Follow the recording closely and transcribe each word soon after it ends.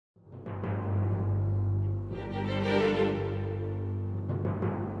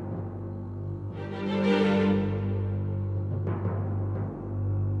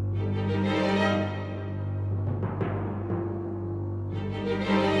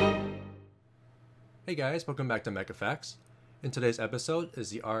Hey guys, welcome back to Mecha Facts. In today's episode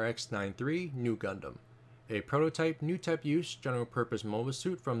is the RX-93 New Gundam, a prototype Newtype-use general-purpose mobile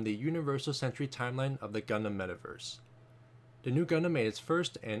suit from the Universal Century timeline of the Gundam metaverse. The New Gundam made its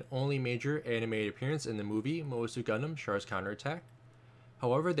first and only major animated appearance in the movie Mobile Suit Gundam Char's Counterattack.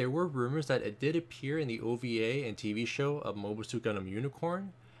 However, there were rumors that it did appear in the OVA and TV show of Mobile Suit Gundam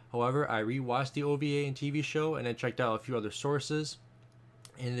Unicorn. However, I rewatched the OVA and TV show and I checked out a few other sources,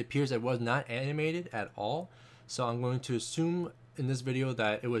 and it appears it was not animated at all, so I'm going to assume in this video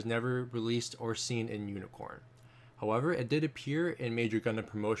that it was never released or seen in Unicorn. However, it did appear in major Gundam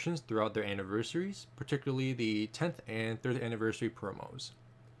promotions throughout their anniversaries, particularly the 10th and 3rd anniversary promos.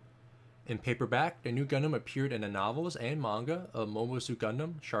 In paperback, the New Gundam appeared in the novels and manga of Mobile Suit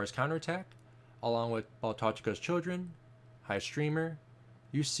Gundam Char's Counterattack, along with Baltochika's Children, High Streamer,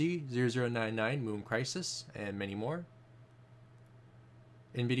 UC-0099 Moon Crisis, and many more.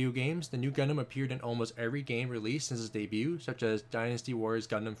 In video games, the New Gundam appeared in almost every game released since its debut, such as Dynasty Warriors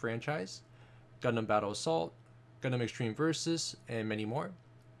Gundam franchise, Gundam Battle Assault, Gundam Extreme Versus, and many more.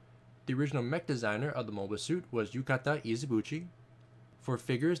 The original mech designer of the mobile suit was Yukata Izubuchi. For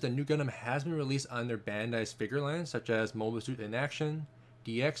figures, the New Gundam has been released under Bandai's figure line, such as Mobile Suit in Action,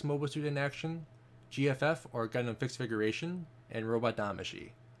 DX Mobile Suit in Action, GFF or Gundam Fixed Figuration, and Robot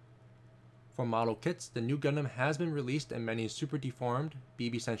Damashi. For model kits, the New Gundam has been released in many super deformed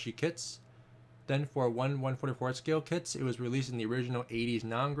BB Senshi kits. Then for 1/144 scale kits, it was released in the original 80s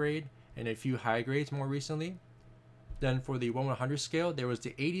non-grade and a few high grades more recently. Then for the 1/100 scale, there was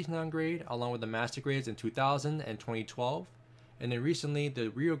the 80s non-grade along with the master grades in 2000 and 2012, and then recently the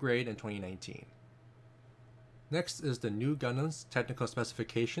real grade in 2019. Next is the New Gundam's technical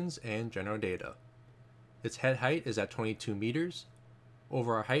specifications and general data. Its head height is at 22 meters,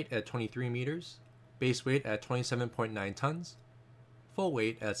 overall height at 23 meters, base weight at 27.9 tons, full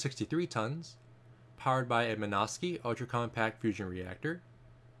weight at 63 tons, powered by a Minovsky ultra-compact fusion reactor,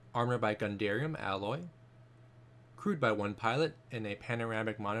 armored by Gundarium alloy, crewed by one pilot in a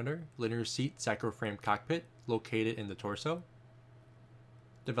panoramic monitor linear seat cycloframe cockpit located in the torso,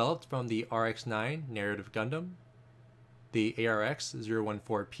 developed from the RX-9 narrative Gundam, the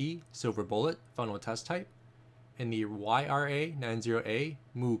ARX-014P Silver Bullet funnel test type, and the YRA-90A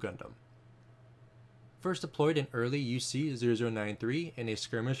Mu Gundam. First deployed in early UC-0093 in a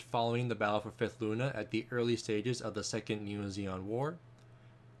skirmish following the battle for 5th Luna at the early stages of the Second Neo-Zeon War.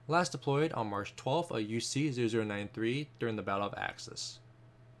 Last deployed on March 12th of UC-0093 during the Battle of Axis.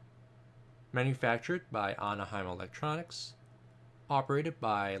 Manufactured by Anaheim Electronics. Operated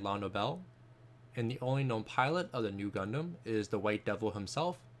by Lando Bell. And the only known pilot of the New Gundam is the White Devil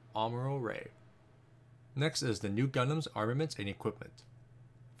himself, Amuro Ray. Next is the New Gundam's armaments and equipment.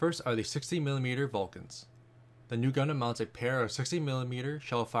 First are the 60mm Vulcans. The New Gundam mounts a pair of 60mm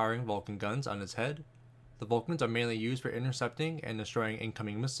shell-firing Vulcan guns on its head. The Vulcans are mainly used for intercepting and destroying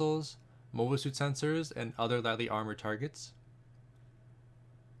incoming missiles, mobile suit sensors, and other lightly armored targets.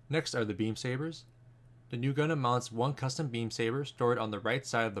 Next are the beam sabers. The New Gundam mounts one custom beam saber stored on the right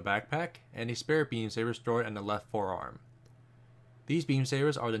side of the backpack and a spare beam saber stored on the left forearm. These beam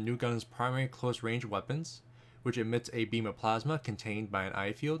sabers are the New Gundam's primary close-range weapons, which emits a beam of plasma contained by an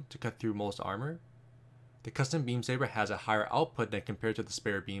eye field to cut through most armor. The custom beam saber has a higher output than compared to the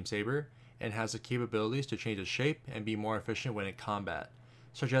spare beam saber, and has the capabilities to change its shape and be more efficient when in combat,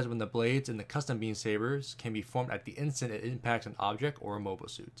 such as when the blades in the custom beam sabers can be formed at the instant it impacts an object or a mobile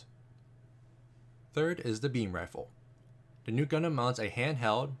suit. Third is the beam rifle. The New Gundam mounts a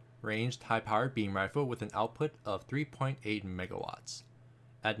handheld, ranged, high-powered beam rifle with an output of 3.8 megawatts.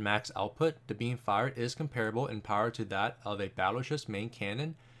 At max output, the beam fired is comparable in power to that of a battleship's main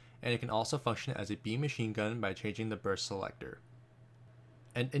cannon, and it can also function as a beam machine gun by changing the burst selector.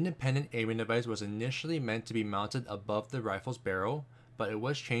 An independent aiming device was initially meant to be mounted above the rifle's barrel, but it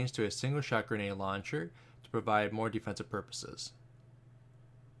was changed to a single-shot grenade launcher to provide more defensive purposes.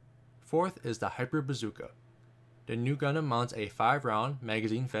 Fourth is the Hyper Bazooka. The New Gundam mounts a 5-round,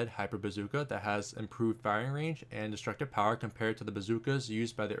 magazine-fed Hyper Bazooka that has improved firing range and destructive power compared to the bazookas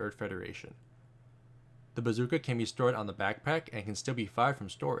used by the Earth Federation. The bazooka can be stored on the backpack and can still be fired from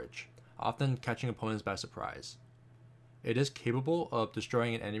storage, often catching opponents by surprise. It is capable of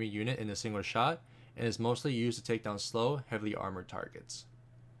destroying an enemy unit in a single shot, and is mostly used to take down slow, heavily armored targets.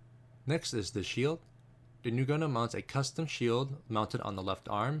 Next is the shield. The New Gundam mounts a custom shield mounted on the left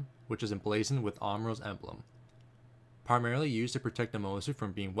arm, which is emblazoned with Amuro's emblem. Primarily used to protect the mobile suit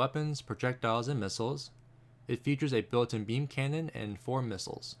from beam weapons, projectiles, and missiles, it features a built-in beam cannon and 4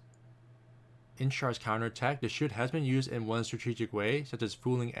 missiles. In Char's counterattack, the shield has been used in one strategic way, such as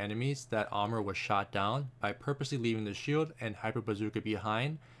fooling enemies that Amuro was shot down by purposely leaving the shield and Hyper Bazooka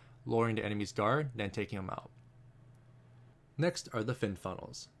behind, lowering the enemy's guard, then taking them out. Next are the fin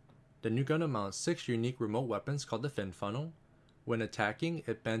funnels. The new Gundam mounts 6 unique remote weapons called the fin funnel. When attacking,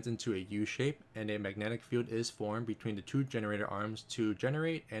 it bends into a U shape and a magnetic field is formed between the 2 generator arms to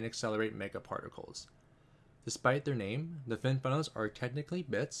generate and accelerate megaparticles. Despite their name, the fin funnels are technically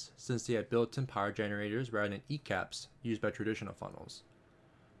bits since they have built-in power generators rather than E-caps used by traditional funnels.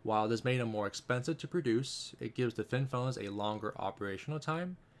 While this made them more expensive to produce, it gives the fin funnels a longer operational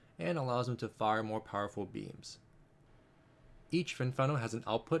time and allows them to fire more powerful beams. Each fin funnel has an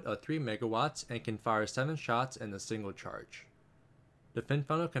output of 3 megawatts and can fire 7 shots in a single charge. The fin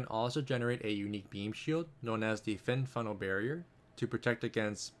funnel can also generate a unique beam shield known as the fin funnel barrier to protect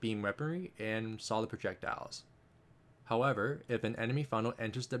against beam weaponry and solid projectiles. However, if an enemy funnel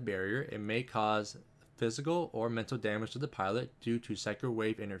enters the barrier, it may cause physical or mental damage to the pilot due to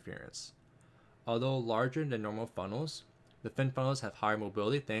microwave interference. Although larger than normal funnels, the fin funnels have higher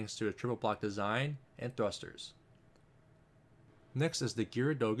mobility thanks to a triple block design and thrusters. Next is the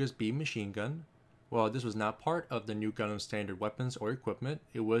Gyaradoga's beam machine gun. While this was not part of the new Gundam standard weapons or equipment,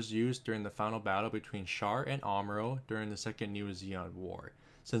 it was used during the final battle between Char and Amuro during the Second Neo-Zeon War,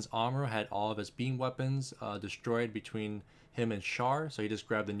 since Amuro had all of his beam weapons destroyed between him and Char, so he just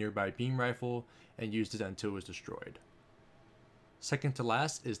grabbed the nearby beam rifle and used it until it was destroyed. Second to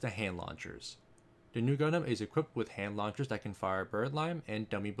last is the hand launchers. The new Gundam is equipped with hand launchers that can fire birdlime and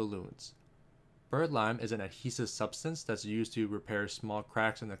dummy balloons. Birdlime is an adhesive substance that's used to repair small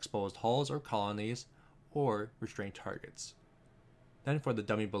cracks in exposed hulls or colonies, or restrain targets. Then for the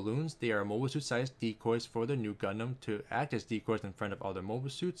dummy balloons, they are mobile suit sized decoys for the new Gundam to act as decoys in front of other mobile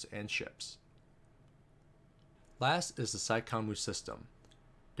suits and ships. Last is the Psycommu system.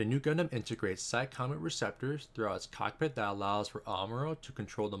 The new Gundam integrates Psycommu receptors throughout its cockpit that allows for Amuro to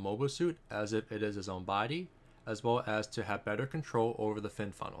control the mobile suit as if it is his own body, as well as to have better control over the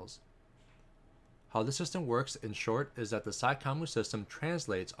fin funnels. How the system works, in short, is that the Psycommu system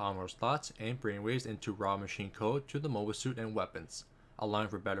translates Amuro's thoughts and brainwaves into raw machine code to the mobile suit and weapons, allowing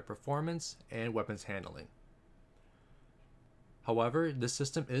for better performance and weapons handling. However, this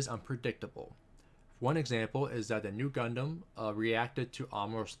system is unpredictable. One example is that the new Gundam reacted to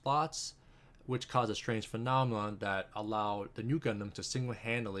Amuro's thoughts, which caused a strange phenomenon that allowed the new Gundam to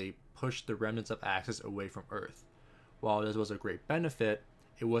single-handedly push the remnants of Axis away from Earth. While this was a great benefit,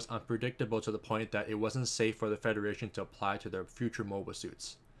 it was unpredictable to the point that it wasn't safe for the Federation to apply to their future mobile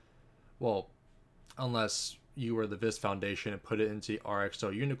suits. Well, unless you were the Vis Foundation and put it into the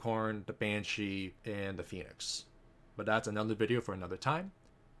RX-93 Unicorn, the Banshee, and the Phoenix. But that's another video for another time.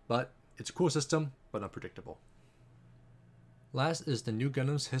 But it's a cool system, but unpredictable. Last is the new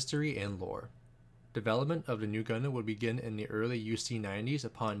Gundam's history and lore. Development of the new Gundam would begin in the early UC90s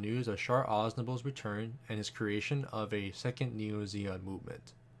upon news of Char Aznavour's return and his creation of a second Neo-Zeon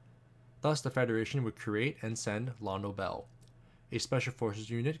movement. Thus, the Federation would create and send Londo Bell, a special forces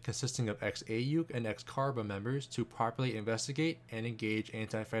unit consisting of ex-AUG and ex-Carba members to properly investigate and engage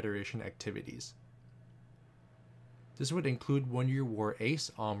anti-Federation activities. This would include one-year war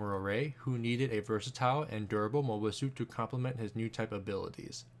ace Amuro Ray, who needed a versatile and durable mobile suit to complement his new type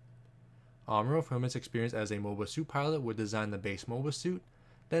abilities. Amuro, from his experience as a mobile suit pilot, would design the base mobile suit,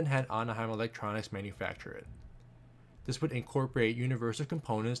 then had Anaheim Electronics manufacture it. This would incorporate universal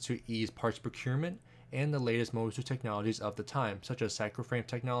components to ease parts procurement and the latest mobile suit technologies of the time, such as cycloframe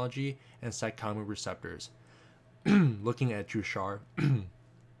technology and Psycommu receptors. Looking at Char.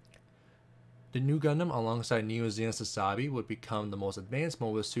 The new Gundam, alongside Neo-Zeon Sazabi, would become the most advanced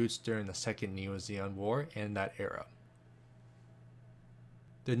mobile suits during the Second Neo-Zeon War and that era.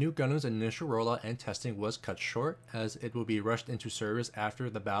 The new Gundam's initial rollout and testing was cut short, as it will be rushed into service after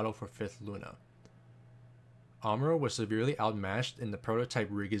the battle for 5th Luna. Amuro was severely outmatched in the prototype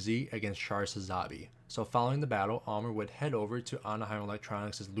Rigazi against Char Sazabi, so following the battle, Amuro would head over to Anaheim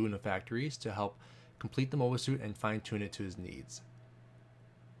Electronics' Luna factories to help complete the mobile suit and fine-tune it to his needs.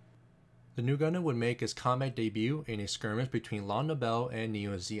 The new Gundam would make its combat debut in a skirmish between Londo Bell and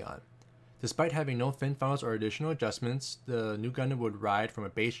Neo-Zeon. Despite having no fin funnels or additional adjustments, the new Gundam would ride from a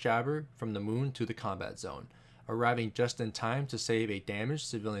base jabber from the moon to the combat zone, arriving just in time to save a damaged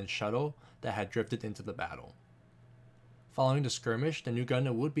civilian shuttle that had drifted into the battle. Following the skirmish, the new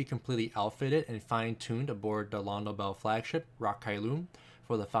Gundam would be completely outfitted and fine-tuned aboard the Londo Bell flagship, Rock Kylum,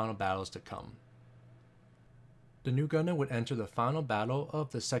 for the final battles to come. The new Gundam would enter the final battle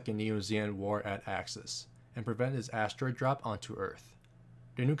of the Second Neo-Zeon War at Axis, and prevent its asteroid drop onto Earth.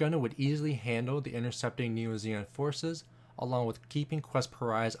 The new Gundam would easily handle the intercepting Neo-Zeon forces, along with keeping Quest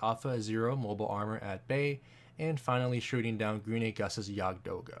Pariah's Alpha Zero mobile armor at bay, and finally shooting down Green Gus's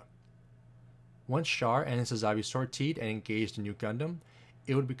Yagdoga. Once Char and his Sazabi sortied and engaged the new Gundam,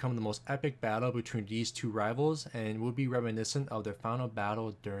 It would become the most epic battle between these two rivals and would be reminiscent of their final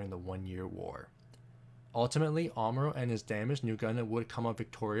battle during the 1-year war. Ultimately, Amuro and his damaged new Gundam would come out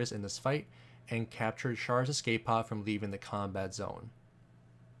victorious in this fight and capture Char's escape pod from leaving the combat zone.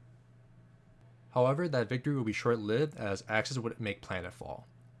 However, that victory would be short-lived as Axis would make planetfall.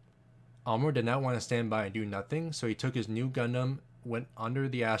 Amuro did not want to stand by and do nothing, so he took his new Gundam, went under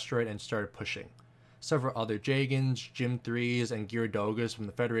the asteroid, and started pushing. Several other Jagans, Jim 3s, and Gyaradogas from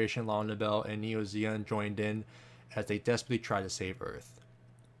the Federation, Launabelle, and Neo Zeon joined in as they desperately tried to save Earth.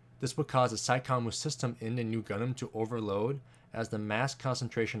 This would cause the Psychomu system in the new Gundam to overload, as the mass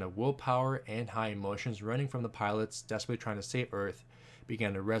concentration of willpower and high emotions running from the pilots desperately trying to save Earth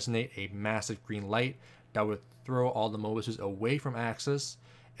began to resonate a massive green light that would throw all the mobile suits away from Axis,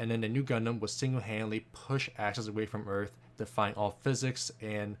 and then the new Gundam would single-handedly push Axis away from Earth, defying all physics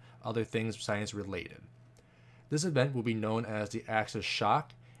and other things science related. This event will be known as the Axis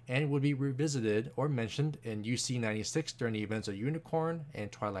Shock and would be revisited or mentioned in UC-96 during the events of Unicorn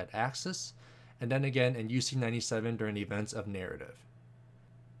and Twilight Axis, and then again in UC-97 during the events of Narrative.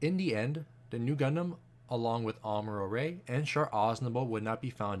 In the end, the new Gundam, along with Amuro Ray and Char Aznable, would not be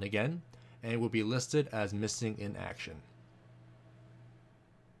found again, and will be listed as missing in action.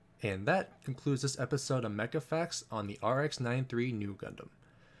 And that concludes this episode of Mecha Facts on the RX-93 New Gundam.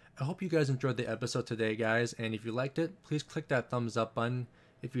 I hope you guys enjoyed the episode today, guys, and if you liked it, please click that thumbs up button.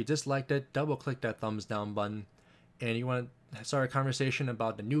 If you disliked it, double click that thumbs down button. And you want to start a conversation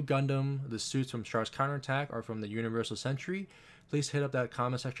about the new Gundam, the suits from Char's Counterattack, or from the Universal Century, please hit up that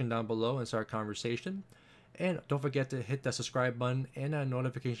comment section down below and start a conversation. And don't forget to hit that subscribe button and that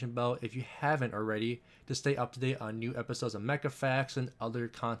notification bell if you haven't already, to stay up to date on new episodes of Mecha Facts and other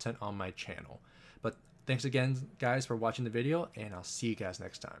content on my channel. But thanks again, guys, for watching the video, and I'll see you guys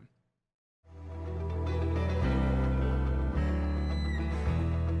next time.